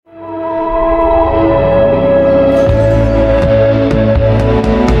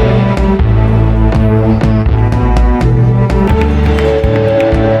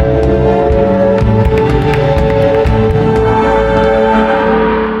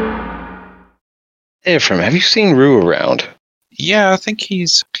Ephraim, have you seen Rue around? Yeah, I think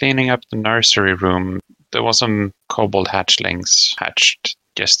he's cleaning up the nursery room. There was some kobold hatchlings hatched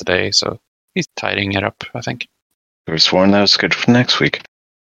yesterday, so he's tidying it up, I think. I was sworn that was scheduled for next week.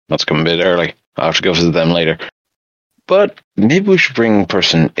 Let's come a bit early. I'll have to go visit them later. But maybe we should bring a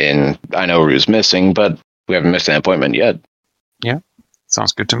person in. I know Rue's missing, but we haven't missed an appointment yet. Yeah,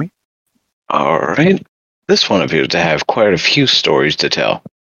 sounds good to me. Alright. This one appears to have quite a few stories to tell.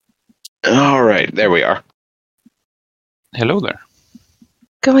 Alright, there we are. Hello there.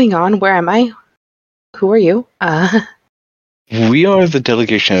 Going on? Where am I? Who are you? We are the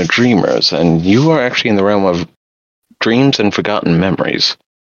delegation of dreamers, and you are actually in the realm of dreams and forgotten memories.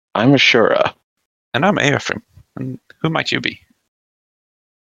 I'm Ashura. And I'm Ephraim. And who might you be?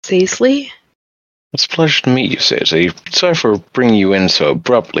 Seisley? It's a pleasure to meet you, Seisley. Sorry for bringing you in so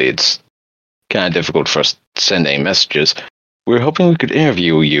abruptly. It's kind of difficult for us to send any messages. We were hoping we could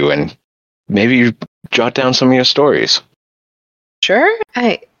interview you and maybe jot down some of your stories. Sure?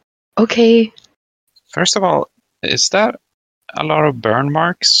 Okay. First of all, is that a lot of burn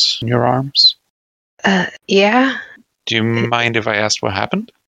marks on your arms? Yeah? Do you mind if I ask what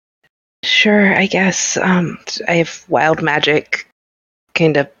happened? Sure, I guess. I have wild magic.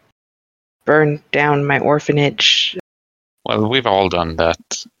 Kind of burned down my orphanage. Well, we've all done that.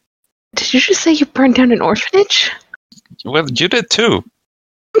 Did you just say you burned down an orphanage? Well, you did too.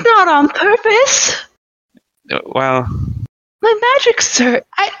 Not on purpose! Well, My magic, sir!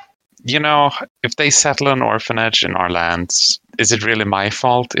 you know, if they settle an orphanage in our lands, is it really my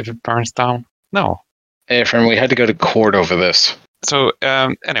fault if it burns down? No. Ephraim, we had to go to court over this. So,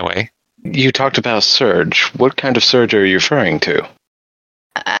 anyway. You talked about surge. What kind of surge are you referring to?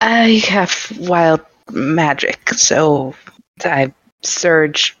 I have wild magic, so I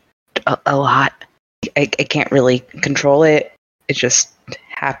surge a lot. I can't really control it. It just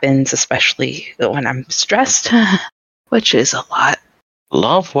happens, especially when I'm stressed, which is a lot.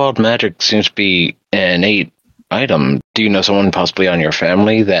 Law of wild magic seems to be an innate item. Do you know someone possibly on your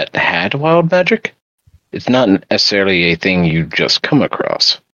family that had wild magic? It's not necessarily a thing you just come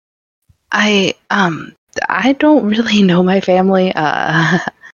across. I don't really know my family. I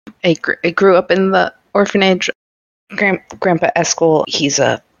grew up in the orphanage. Grandpa Eskel, he's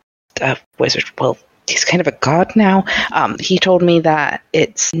a wizard. Well, he's kind of a god now. He told me that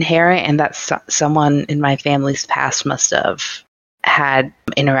it's inherent and that someone in my family's past must have had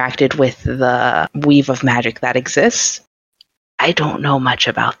interacted with the weave of magic that exists. I don't know much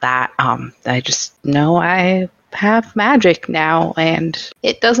about that. I just know I have magic now, and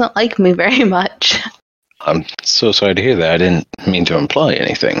it doesn't like me very much. I'm so sorry to hear that. I didn't mean to imply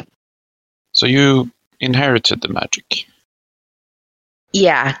anything. So you inherited the magic?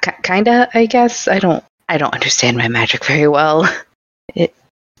 Yeah, kinda, I guess. I don't understand my magic very well. It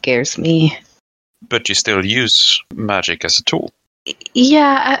scares me. But you still use magic as a tool?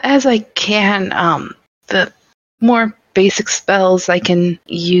 Yeah, as I can. The more basic spells I can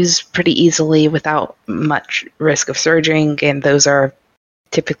use pretty easily without much risk of surging, and those are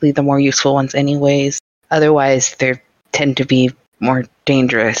typically the more useful ones anyways. Otherwise, they tend to be more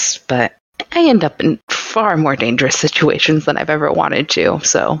dangerous, but I end up in far more dangerous situations than I've ever wanted to,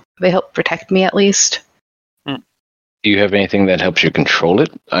 so they help protect me at least. Do you have anything that helps you control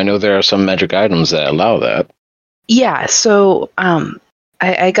it? I know there are some magic items that allow that. Yeah, so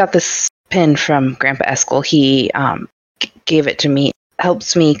I got this pin from Grandpa Eskel. He gave it to me.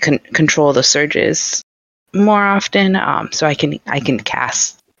 Helps me control the surges more often, so I can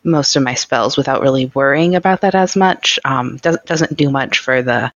cast most of my spells without really worrying about that as much. Doesn't do much for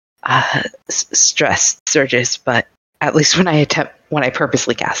the stress surges, but at least when I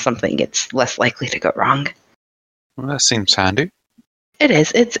purposely cast something, it's less likely to go wrong. Well, that seems handy. It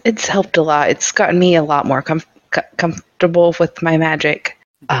is. It's helped a lot. It's gotten me a lot more comfortable with my magic.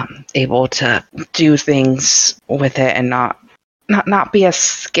 Able to do things with it and not be as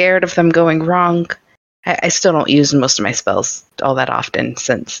scared of them going wrong. I still don't use most of my spells all that often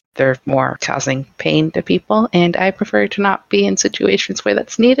since they're more causing pain to people, and I prefer to not be in situations where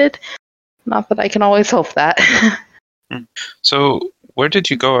that's needed. Not that I can always help that. So, where did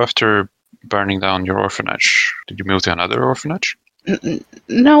you go after burning down your orphanage? Did you move to another orphanage?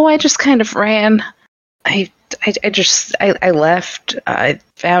 No, I just kind of ran. I left. I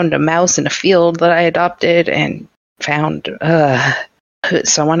found a mouse in a field that I adopted and found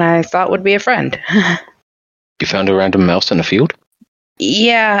someone I thought would be a friend. You found a random mouse in a field?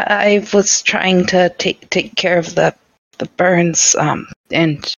 Yeah, I was trying to take care of the burns,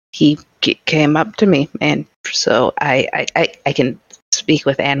 and he came up to me, and so I can speak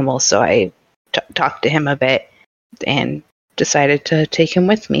with animals, so I talked to him a bit and decided to take him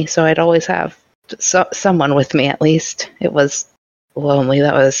with me, so I'd always have someone with me at least. It was lonely.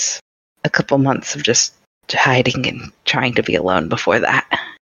 That was a couple months of just hiding and trying to be alone before that.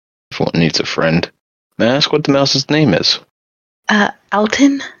 If one needs a friend. May I ask what the mouse's name is?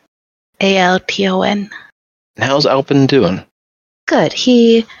 Alton? Alton. How's Alpin doing? Good.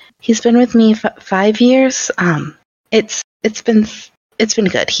 He's been with me 5 years. It's been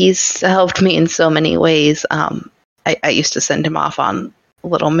good. He's helped me in so many ways. I used to send him off on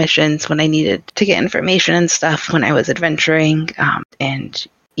little missions when I needed to get information and stuff when I was adventuring. And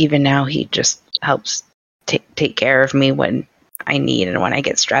even now he just helps take care of me when I need and when I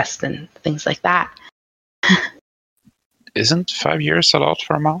get stressed and things like that. Isn't 5 years a lot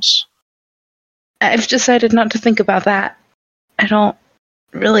for a mouse? I've decided not to think about that. I don't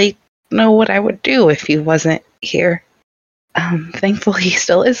really know what I would do if he wasn't here. Thankfully he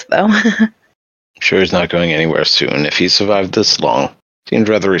still is, though. Sure he's not going anywhere soon if he survived this long. Seems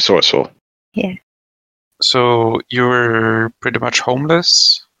rather resourceful. Yeah. So you were pretty much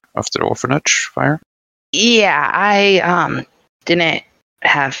homeless after the orphanage fire? Yeah, I didn't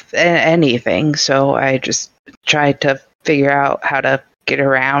have anything, so I just tried to figure out how to get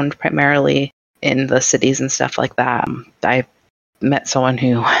around, primarily in the cities and stuff like that. I met someone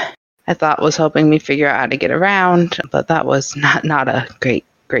who I thought was helping me figure out how to get around, but that was not a great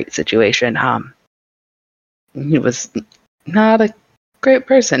situation. He was not a great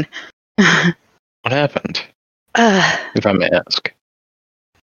person. What happened? If I may ask.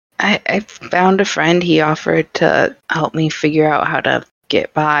 I found a friend. He offered to help me figure out how to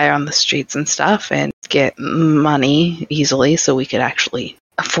get by on the streets and stuff and get money easily so we could actually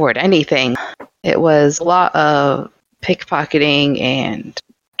afford anything. It was a lot of pickpocketing and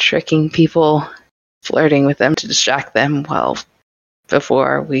tricking people, flirting with them to distract them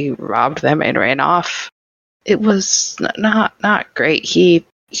before we robbed them and ran off. It was not great. He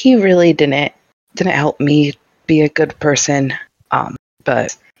really didn't help me be a good person.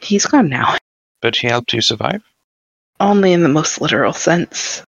 But he's gone now. But he helped you survive? Only in the most literal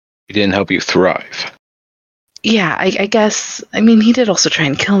sense. He didn't help you thrive. Yeah, I guess. I mean, he did also try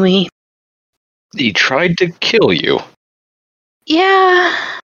and kill me. He tried to kill you. Yeah,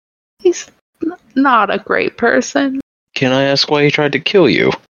 he's not a great person. Can I ask why he tried to kill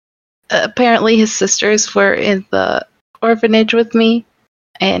you? Apparently his sisters were in the orphanage with me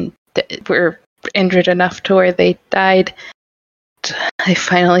and were injured enough to where they died. I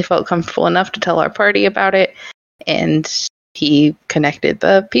finally felt comfortable enough to tell our party about it, and he connected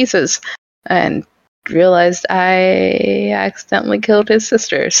the pieces and realized I accidentally killed his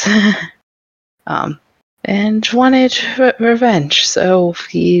sisters. And wanted revenge, so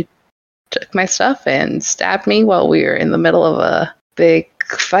he took my stuff and stabbed me while we were in the middle of a big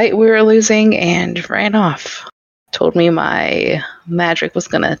fight we were losing and ran off. Told me my magic was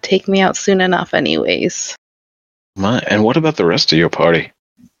gonna take me out soon enough anyways. And what about the rest of your party?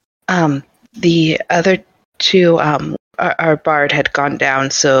 The other two, our bard had gone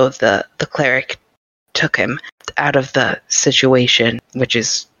down, so the cleric took him out of the situation, which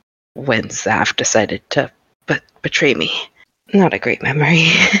is when Zav decided to betray me. Not a great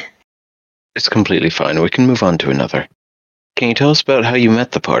memory. It's completely fine. We can move on to another. Can you tell us about how you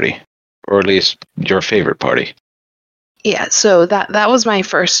met the party? Or at least your favorite party? Yeah, so that was my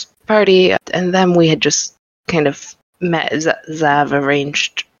first party, and then we had just kind of met. Zav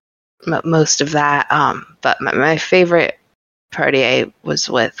arranged most of that, but my favorite party I was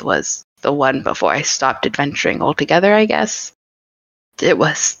with was the one before I stopped adventuring altogether, I guess. It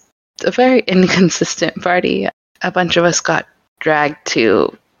was a very inconsistent party. A bunch of us got dragged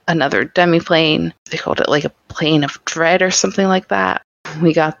to another demi-plane. They called it like a plane of dread or something like that.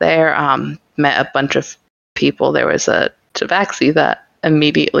 We got there, met a bunch of people. There was a tabaxi that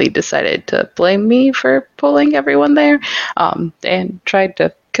immediately decided to blame me for pulling everyone there, and tried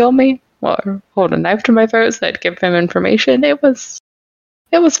to kill me or hold a knife to my throat so I'd give him information. It was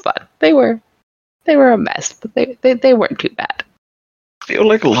fun. They were a mess, but they weren't too bad. I feel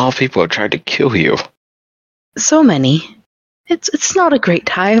like a lot of people have tried to kill you. So many. It's not a great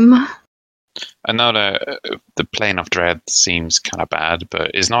time. I know the Plane of Dread seems kind of bad,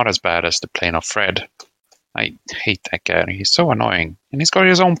 but it's not as bad as the Plane of Fred. I hate that guy. He's so annoying. And he's got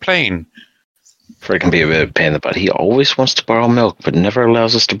his own plane. Fred can be a bit of a pain in the butt. He always wants to borrow milk, but never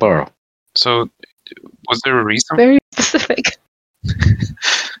allows us to borrow. So, was there a reason? Very specific.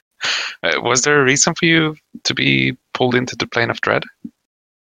 Was there a reason for you to be pulled into the Plane of Dread?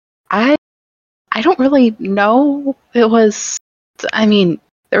 I don't really know. It was, I mean,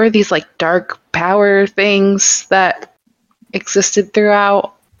 there were these like dark power things that existed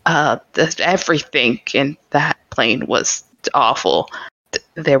throughout. Everything in that plane was awful.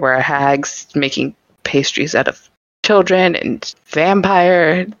 there were hags making pastries out of children, and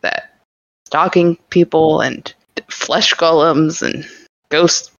vampire that stalking people, and flesh golems and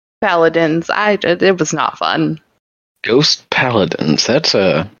ghost paladins. It was not fun. Ghost paladins. That's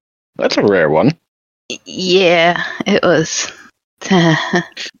a rare one. Yeah, it was. Can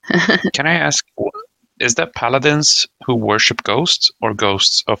I ask, is that paladins who worship ghosts or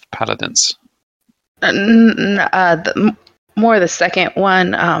ghosts of paladins? More the second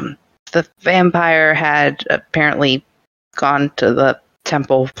one. The vampire had apparently gone to the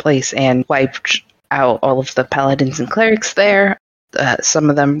temple place and wiped out all of the paladins and clerics there. Some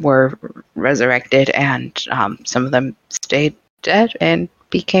of them were resurrected, and some of them stayed dead and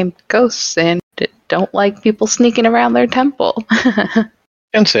became ghosts and don't like people sneaking around their temple.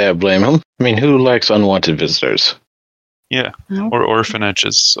 Can't say I blame him. I mean, who likes unwanted visitors? Yeah, or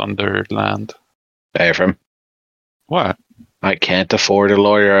orphanages on their land. Ephraim, What? I can't afford a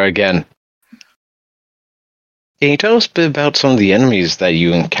lawyer again. Can you tell us a bit about some of the enemies that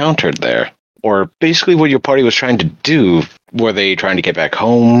you encountered there? Or basically what your party was trying to do? Were they trying to get back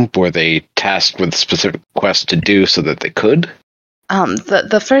home? Were they tasked with specific quests to do so that they could?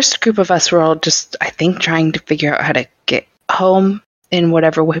 The first group of us were all just, I think, trying to figure out how to get home in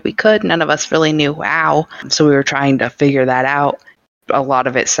whatever way we could. None of us really knew how, so we were trying to figure that out. A lot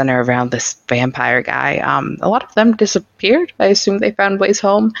of it centered around this vampire guy. A lot of them disappeared. I assume they found ways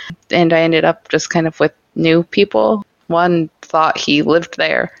home, and I ended up just kind of with new people. One thought he lived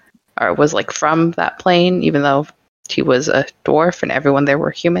there, or was like from that plane, even though he was a dwarf and everyone there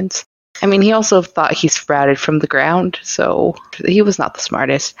were humans. I mean, he also thought he sprouted from the ground, so he was not the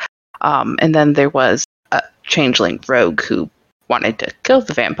smartest. And then there was a changeling rogue who wanted to kill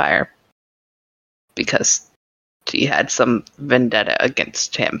the vampire because he had some vendetta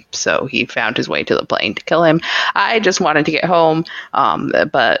against him, so he found his way to the plane to kill him. I just wanted to get home,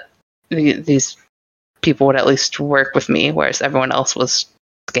 but these people would at least work with me, whereas everyone else was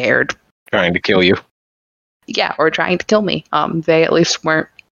scared. Trying to kill you. Yeah, or trying to kill me. They at least weren't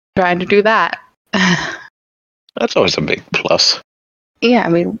trying to do that. That's always a big plus. Yeah, I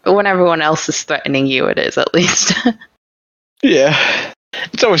mean, when everyone else is threatening you, it is at least. Yeah.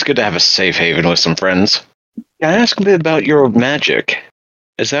 It's always good to have a safe haven with some friends. Can I ask a bit about your magic?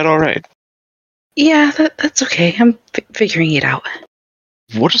 Is that alright? Yeah, that's okay. I'm figuring it out.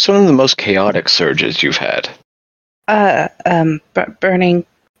 What are some of the most chaotic surges you've had? Burning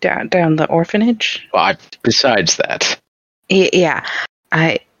down the orphanage. Well, besides that. Yeah,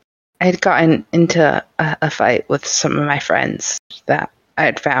 I'd gotten into a fight with some of my friends that I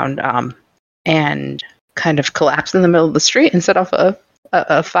had found, and kind of collapsed in the middle of the street and set off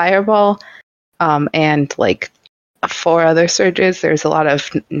a fireball. And like 4 other surges. There's a lot of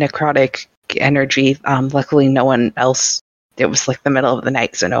necrotic energy. Luckily, no one else. It was like the middle of the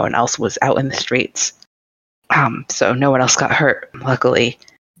night, so no one else was out in the streets. So no one else got hurt. Luckily,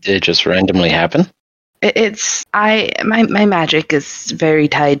 Did it just randomly happen? My magic is very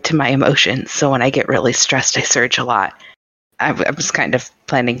tied to my emotions. So when I get really stressed, I surge a lot. I was kind of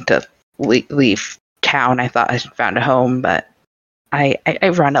planning to leave town. I thought I found a home, but I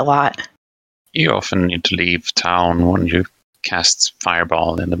run a lot. You often need to leave town when you cast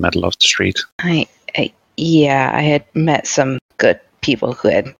fireball in the middle of the street. I had met some good people who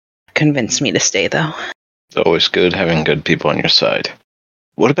had convinced me to stay, though. It's always good having good people on your side.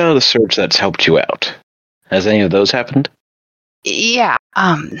 What about the surge that's helped you out? Has any of those happened? Yeah.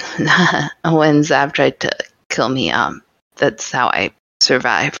 When Zav tried to kill me, that's how I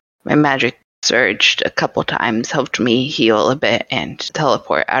survived. My magic surged a couple times, helped me heal a bit and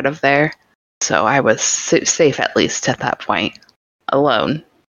teleport out of there. So I was safe at least at that point. Alone.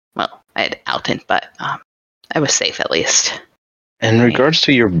 Well, I had Alton, but I was safe at least. In regards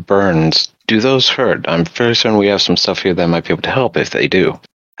to your burns, do those hurt? I'm very certain we have some stuff here that might be able to help if they do.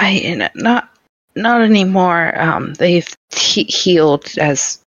 Not anymore. They've healed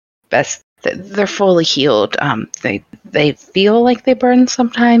as best. They're fully healed. They feel like they burn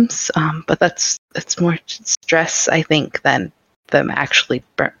sometimes, but that's more stress, I think, than them actually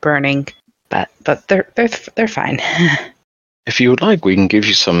burning. But they're fine. If you would like, we can give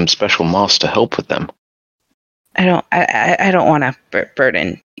you some special moss to help with them. I don't want to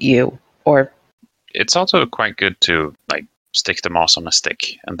burden you or. It's also quite good to stick the moss on a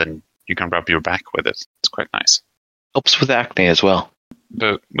stick, and then you can rub your back with it. It's quite nice. Helps with acne as well.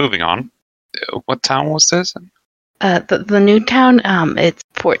 But moving on, what town was this? The new town. It's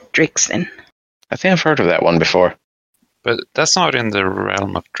Port Drixon. I think I've heard of that one before. But that's not in the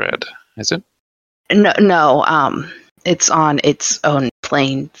realm of dread, is it? No. It's on its own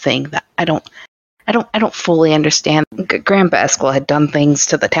plane thing that I don't I don't fully understand. Grandpa Eskel had done things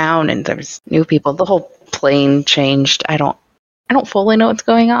to the town, and there's new people. The whole plane changed. I don't fully know what's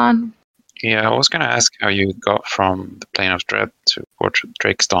going on. Yeah, I was going to ask how you got from the Plane of Dread to Port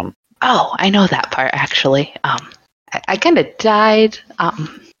Drakeston. Oh, I know that part actually. I kind of died.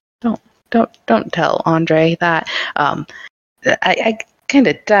 Don't tell Andre that. I kind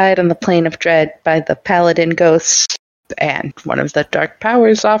of died on the Plane of Dread by the Paladin ghost, and one of the Dark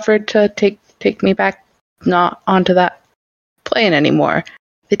Powers offered to take me back, not onto that plane anymore.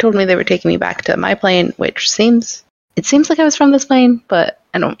 They told me they were taking me back to my plane, which seems like I was from this plane, but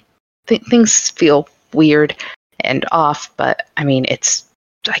I don't. Things feel weird and off. But I mean, it's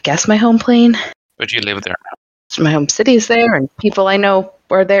I guess my home plane. But you live there now. My home city is there, and people I know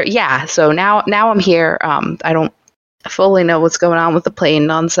were there. Yeah, so now I'm here. I don't fully know what's going on with the plane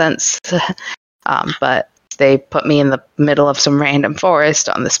nonsense, but they put me in the middle of some random forest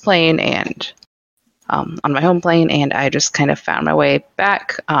on this plane, and on my home plane, and I just kind of found my way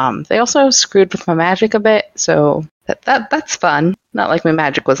back. They also screwed with my magic a bit, so that's fun. Not like my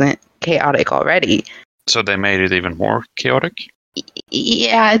magic wasn't chaotic already. So they made it even more chaotic?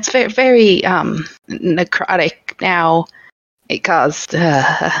 Yeah, it's very, very necrotic now. It caused.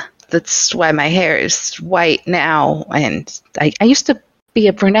 That's why my hair is white now. And I used to be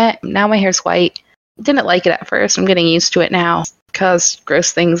a brunette. Now my hair's white. Didn't like it at first. I'm getting used to it now. Caused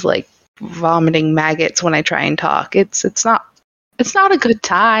gross things like vomiting maggots when I try and talk. It's not a good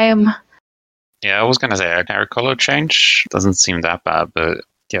time. Yeah, I was gonna say a hair color change doesn't seem that bad, but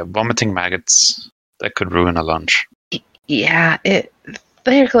yeah, vomiting maggots, that could ruin a lunch. Yeah, the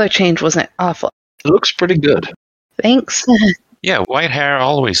hair color change wasn't awful. It looks pretty good. Thanks. Yeah, white hair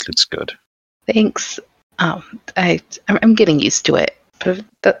always looks good. Thanks. I'm getting used to it. But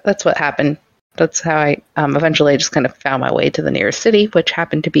that's what happened. That's how I eventually just kind of found my way to the nearest city, which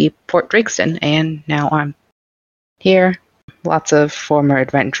happened to be Port Drakeston, and now I'm here. Lots of former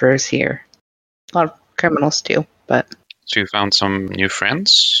adventurers here. A lot of criminals too, but... So you found some new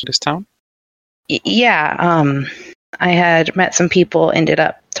friends in this town? Yeah, I had met some people, ended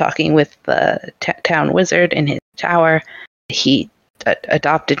up talking with the town wizard in his tower. He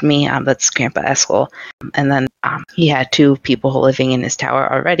adopted me, that's Grandpa Eskel. And then he had 2 people living in his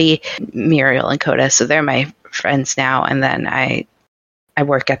tower already, Muriel and Coda, so they're my friends now. And then I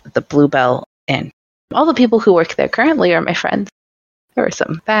work at the Bluebell, and all the people who work there currently are my friends. There were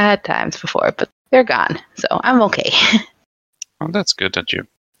some bad times before, but they're gone, so I'm okay. Oh, that's good that you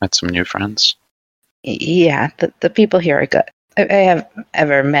met some new friends. Yeah, the people here are good. I haven't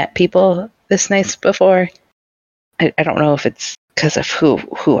ever met people this nice before. I don't know if it's because of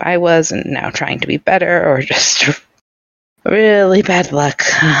who I was and now trying to be better, or just really bad luck.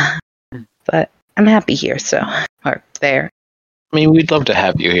 But I'm happy here, or there. I mean, we'd love to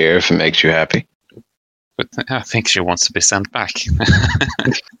have you here if it makes you happy. But I think she wants to be sent back.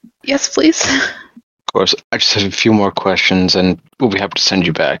 Yes, please. Of course, I just have a few more questions, and we'll be happy to send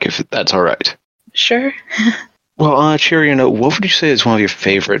you back if that's all right. Sure. Well, on a cheerier note, what would you say is one of your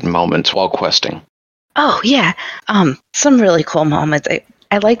favorite moments while questing? Oh, yeah. Some really cool moments.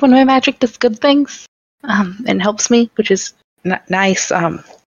 I like when my magic does good things, and helps me, which is nice. I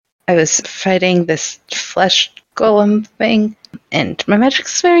was fighting this flesh golem thing, and my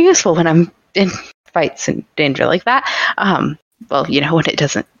magic's very useful when I'm in fights and danger like that. Well, when it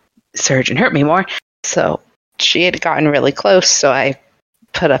doesn't surge and hurt me more. So she had gotten really close, so I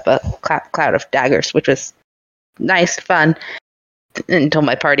put up a cloud of daggers, which was nice, fun, until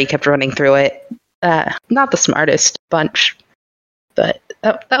my party kept running through it. Not the smartest bunch, but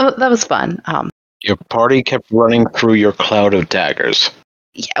that was fun. Your party kept running through your cloud of daggers.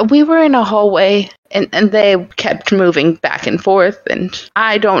 Yeah, we were in a hallway, and they kept moving back and forth, and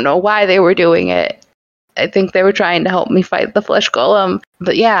I don't know why they were doing it. I think they were trying to help me fight the flesh golem,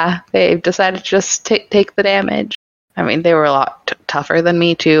 but yeah, they decided to just take the damage. I mean, they were a lot tougher than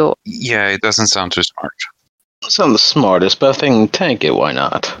me, too. Yeah, it doesn't sound too smart. It's not the smartest, but if they can tank it, why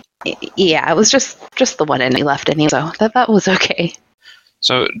not? Yeah, it was just the one enemy left anyway, so that was okay.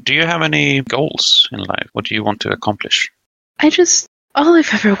 So, do you have any goals in life? What do you want to accomplish? All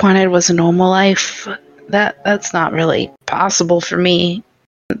I've ever wanted was a normal life. That's not really possible for me.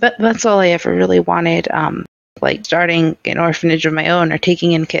 That's all I ever really wanted. Like starting an orphanage of my own or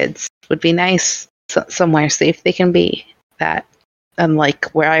taking in kids would be nice. Somewhere safe they can be. That, unlike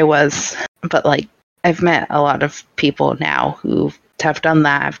where I was. But I've met a lot of people now who have done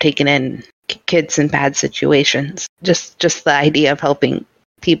that. I've taken in kids in bad situations. Just the idea of helping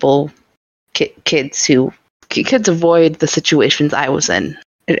people, kids avoid the situations I was in.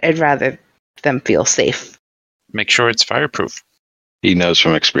 I'd rather them feel safe. Make sure it's fireproof. He knows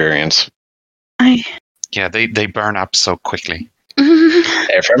from experience. Yeah, they burn up so quickly.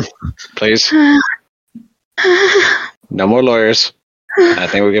 Ephraim, please. No more lawyers. I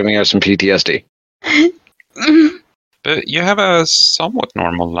think we're giving her some PTSD. But you have a somewhat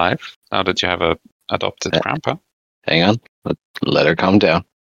normal life now that you have a adopted grandpa. Hang on. Let her calm down.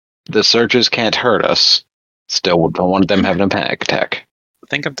 The surges can't hurt us. Still don't want them having a panic attack.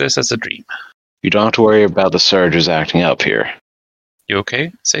 Think of this as a dream. You don't have to worry about the surges acting up here. You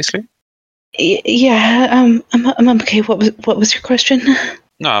okay, Seisley? Yeah, I'm okay. What was your question?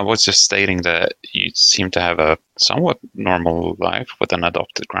 No, I was just stating that you seem to have a somewhat normal life with an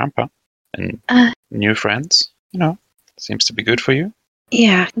adopted grandpa and new friends. Seems to be good for you.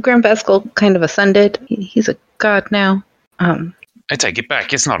 Yeah, Grandpa Eskel kind of ascended. He's a god now. I take it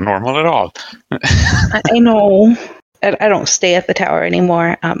back. It's not normal at all. I know. I don't stay at the tower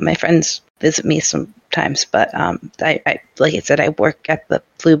anymore. My friends visit me sometimes, but I like I said, I work at the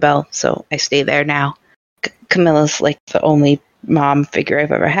Bluebell, so I stay there now. Camilla's like the only mom figure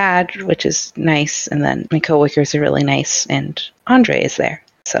I've ever had, which is nice. And then my coworkers are really nice, and Andre is there,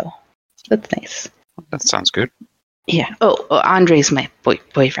 so that's nice. That sounds good. Yeah. Oh, Andre's my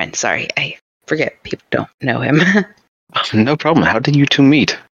boyfriend. Sorry, I forget people don't know him. No problem. How did you two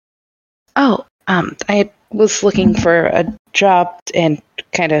meet? Oh, I was looking for a job and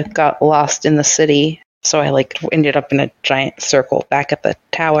kind of got lost in the city. So I ended up in a giant circle back at the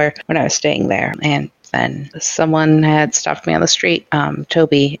tower when I was staying there. And then someone had stopped me on the street,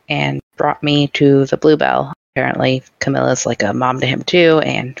 Toby, and brought me to the Bluebell. Apparently Camilla's like a mom to him too,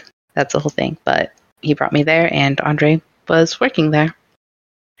 and that's the whole thing. But he brought me there, and Andre was working there.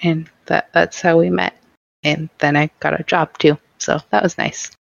 And that's how we met. And then I got a job too. So that was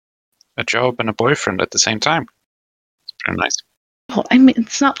nice. A job and a boyfriend at the same time. It's pretty nice. Well, I mean,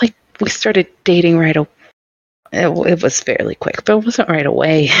 it's not like we started dating right away. It was fairly quick, but it wasn't right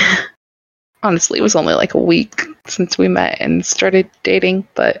away. Honestly, it was only like a week since we met and started dating,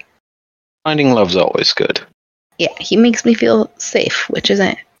 but... Finding love's always good. Yeah, he makes me feel safe, which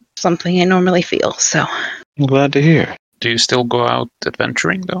isn't something I normally feel, so... I'm glad to hear. Do you still go out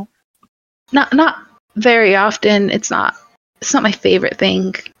adventuring, though? Not very often. It's not my favorite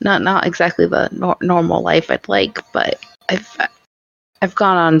thing. Not exactly the normal life I'd like, but I've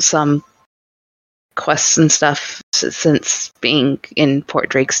gone on some quests and stuff since being in Port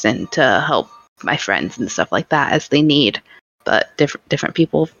Drakeston to help my friends and stuff like that as they need. But different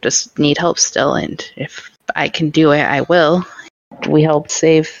people just need help still, and if I can do it, I will. We helped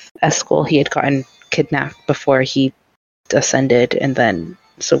save Eskel. He had gotten kidnapped before he ascended, and then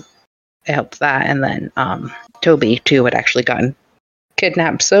so I helped that, and then Toby too had actually gotten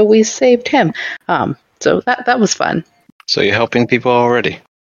kidnapped, so we saved him. So that was fun. So you're helping people already?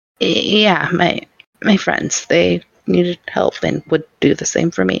 Yeah, my friends, they needed help and would do the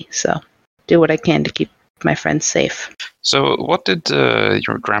same for me. So do what I can to keep my friends safe. So what did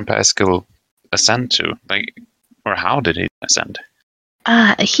your Grandpa Eskel ascend to? Or how did he ascend?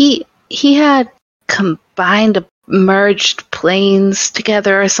 He had combined merged planes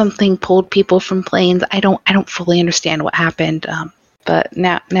together or something, pulled people from planes. I don't fully understand what happened. But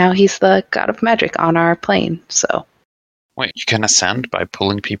now he's the god of magic on our plane. So wait, you can ascend by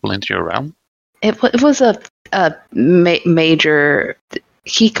pulling people into your realm? It was a major.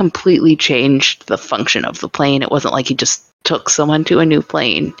 He completely changed the function of the plane. It wasn't like he just took someone to a new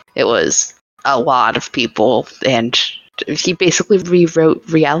plane. It was a lot of people, and he basically rewrote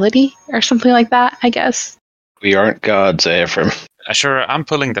reality or something like that, I guess. We aren't gods, Ephraim. Sure, I'm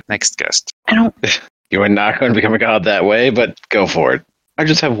pulling that next guest. I don't... You are not going to become a god that way, but go for it. I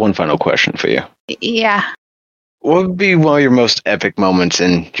just have one final question for you. Yeah. What would be one of your most epic moments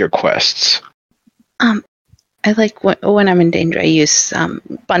in your quests? I like when I'm in danger, I use a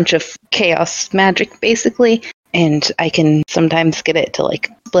bunch of chaos magic, basically, and I can sometimes get it to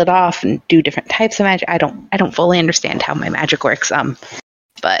split off and do different types of magic. I don't fully understand how my magic works,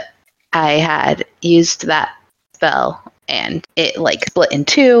 but I had used that spell, and it split in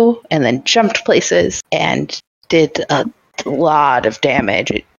two, and then jumped places, and did a lot of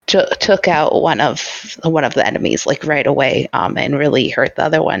damage. It took out one of the enemies right away, and really hurt the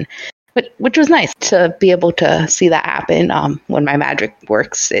other one. Which was nice to be able to see that happen when my magic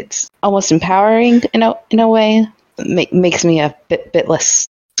works. It's almost empowering in a way. Makes me a bit less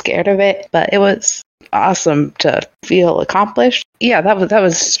scared of it, but it was awesome to feel accomplished. Yeah, that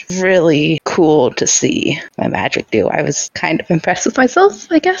was really cool to see my magic do. I was kind of impressed with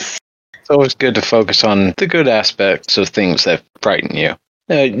myself, I guess. It's always good to focus on the good aspects of things that frighten you.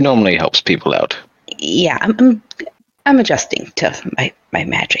 It normally helps people out. Yeah, I'm adjusting to my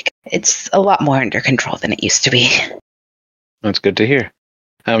magic. It's a lot more under control than it used to be. That's good to hear.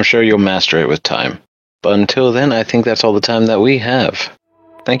 I'm sure you'll master it with time. But until then, I think that's all the time that we have.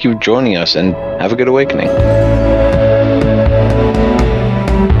 Thank you for joining us, and have a good awakening.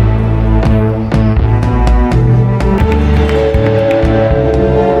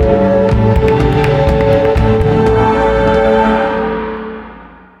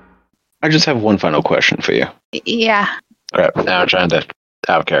 I just have one final question for you. Yeah. Crap, now I'm trying to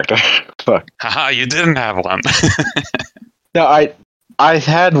out of character. Fuck. Haha, you didn't have one. No, I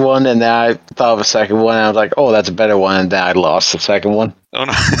had one, and then I thought of a second one, and I was like, oh, that's a better one, and then I lost the second one. Oh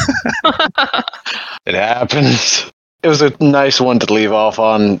no. It happens. It was a nice one to leave off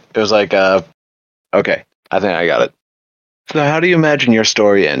on. It was like, okay, I think I got it. So how do you imagine your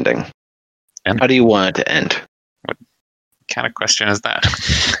story ending? And how do you want it to end? What kind of question is that?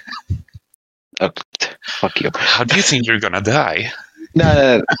 Oh, fuck you. How do you think you're gonna die?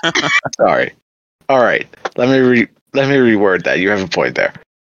 No. Sorry. All right. Let me reword that. You have a point there.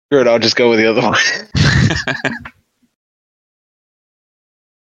 Good. I'll just go with the other one.